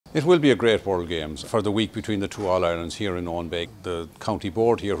It will be a great World Games for the week between the two All-Irelands here in Owenbeg. The county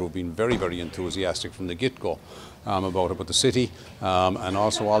board here who've been very, very enthusiastic from the get-go about the city and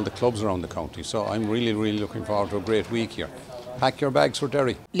also all the clubs around the county. So I'm really, really looking forward to a great week here. Pack your bags for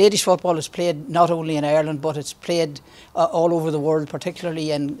Derry. Ladies football is played not only in Ireland, but it's played all over the world,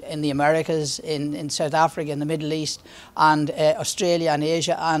 particularly in the Americas, in South Africa, in the Middle East, and Australia and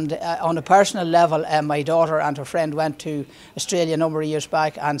Asia. And on a personal level, my daughter and her friend went to Australia a number of years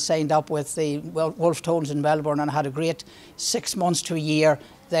back and signed up with the Wolf Tones in Melbourne and had a great 6 months to a year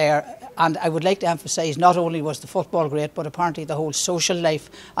there. And I would like to emphasise, not only was the football great, but apparently the whole social life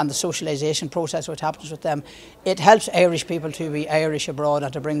and the socialisation process which happens with them, it helps Irish people to be Irish abroad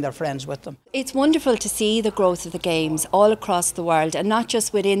and to bring their friends with them. It's wonderful to see the growth of the games all across the world, and not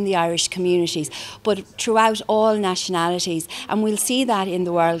just within the Irish communities, but throughout all nationalities. And we'll see that in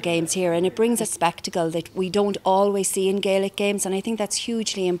the World Games here, and it brings a spectacle that we don't always see in Gaelic games, and I think that's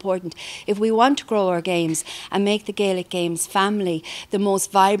hugely important. If we want to grow our games and make the Gaelic Games family the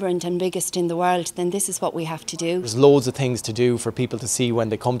most vibrant and biggest in the world, then this is what we have to do. There's loads of things to do for people to see when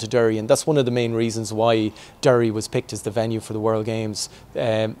they come to Derry, and that's one of the main reasons why Derry was picked as the venue for the World Games.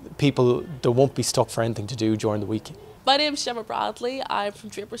 People, they won't be stuck for anything to do during the week. My name's Gemma Bradley. I'm from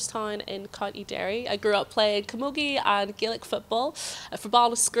Draperstown in County Derry. I grew up playing camogie and Gaelic football for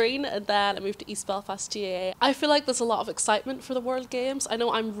Ballinaskeen, and then I moved to East Belfast GAA. I feel like there's a lot of excitement for the World Games. I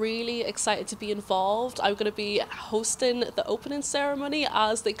know I'm really excited to be involved. I'm going to be hosting the opening ceremony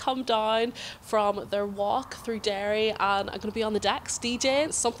as they come down from their walk through Derry, and I'm going to be on the decks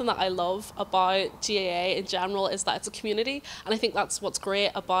DJing. Something that I love about GAA in general is that it's a community, and I think that's what's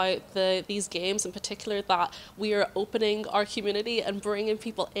great about these games in particular, that we are opening our community and bringing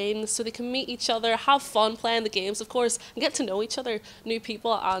people in so they can meet each other, have fun playing the games, of course, and get to know each other, new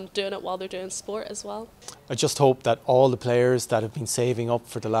people, and doing it while they're doing sport as well. I just hope that all the players that have been saving up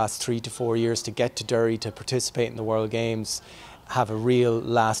for the last 3 to 4 years to get to Derry to participate in the World Games have a real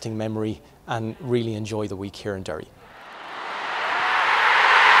lasting memory and really enjoy the week here in Derry.